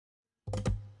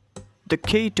the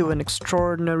key to an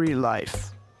extraordinary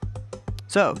life.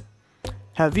 So,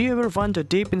 have you ever wandered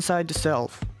deep inside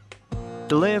yourself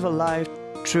to live a life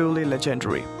truly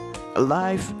legendary? A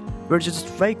life where you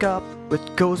just wake up with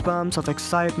goosebumps of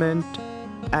excitement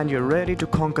and you're ready to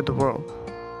conquer the world.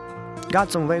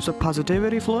 Got some waves of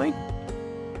positivity flowing?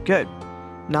 Good.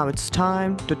 Now it's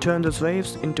time to turn those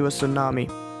waves into a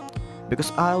tsunami,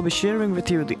 because I'll be sharing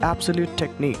with you the absolute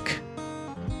technique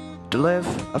to live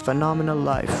a phenomenal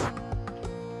life.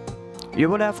 You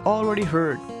would have already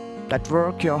heard that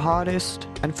work your hardest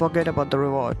and forget about the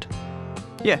reward.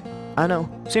 Yeah, I know,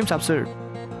 seems absurd.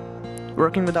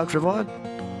 Working without reward?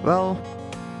 Well,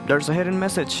 there's a hidden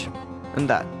message in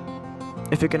that.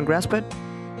 If you can grasp it,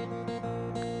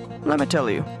 let me tell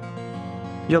you,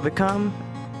 you'll become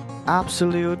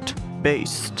absolute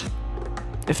beast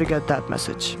if you get that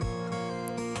message.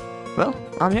 Well,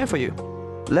 I'm here for you.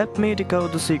 Let me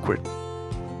decode the secret.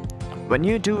 When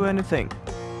you do anything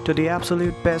to the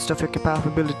absolute best of your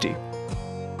capability,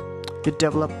 you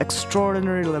develop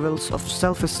extraordinary levels of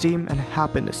self-esteem and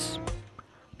happiness.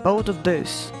 Both of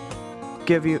these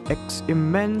give you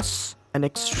immense and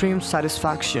extreme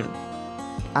satisfaction,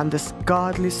 and this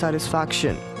godly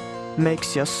satisfaction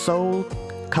makes your soul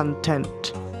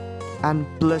content and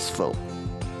blissful,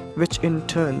 which in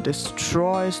turn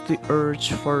destroys the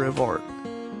urge for reward.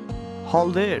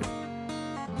 Hold there.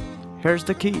 Here's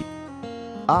the key.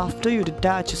 After you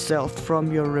detach yourself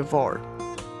from your reward,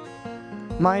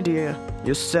 my dear,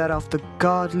 you set off the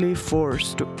godly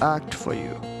force to act for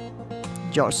you.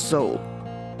 Your soul.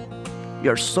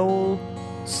 Your soul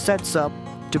sets up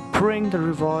to bring the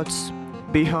rewards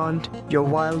beyond your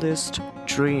wildest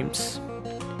dreams.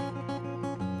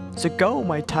 So go,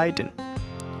 my titan.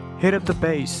 Hit up the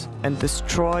base and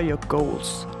destroy your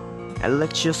goals, and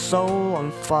let your soul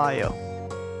on fire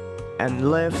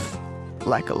and live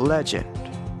like a legend.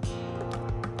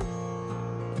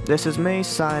 This is me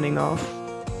signing off,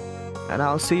 and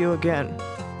I'll see you again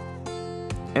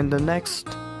in the next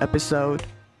episode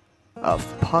of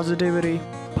Positivity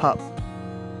Pub.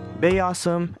 Be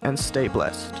awesome and stay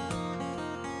blessed.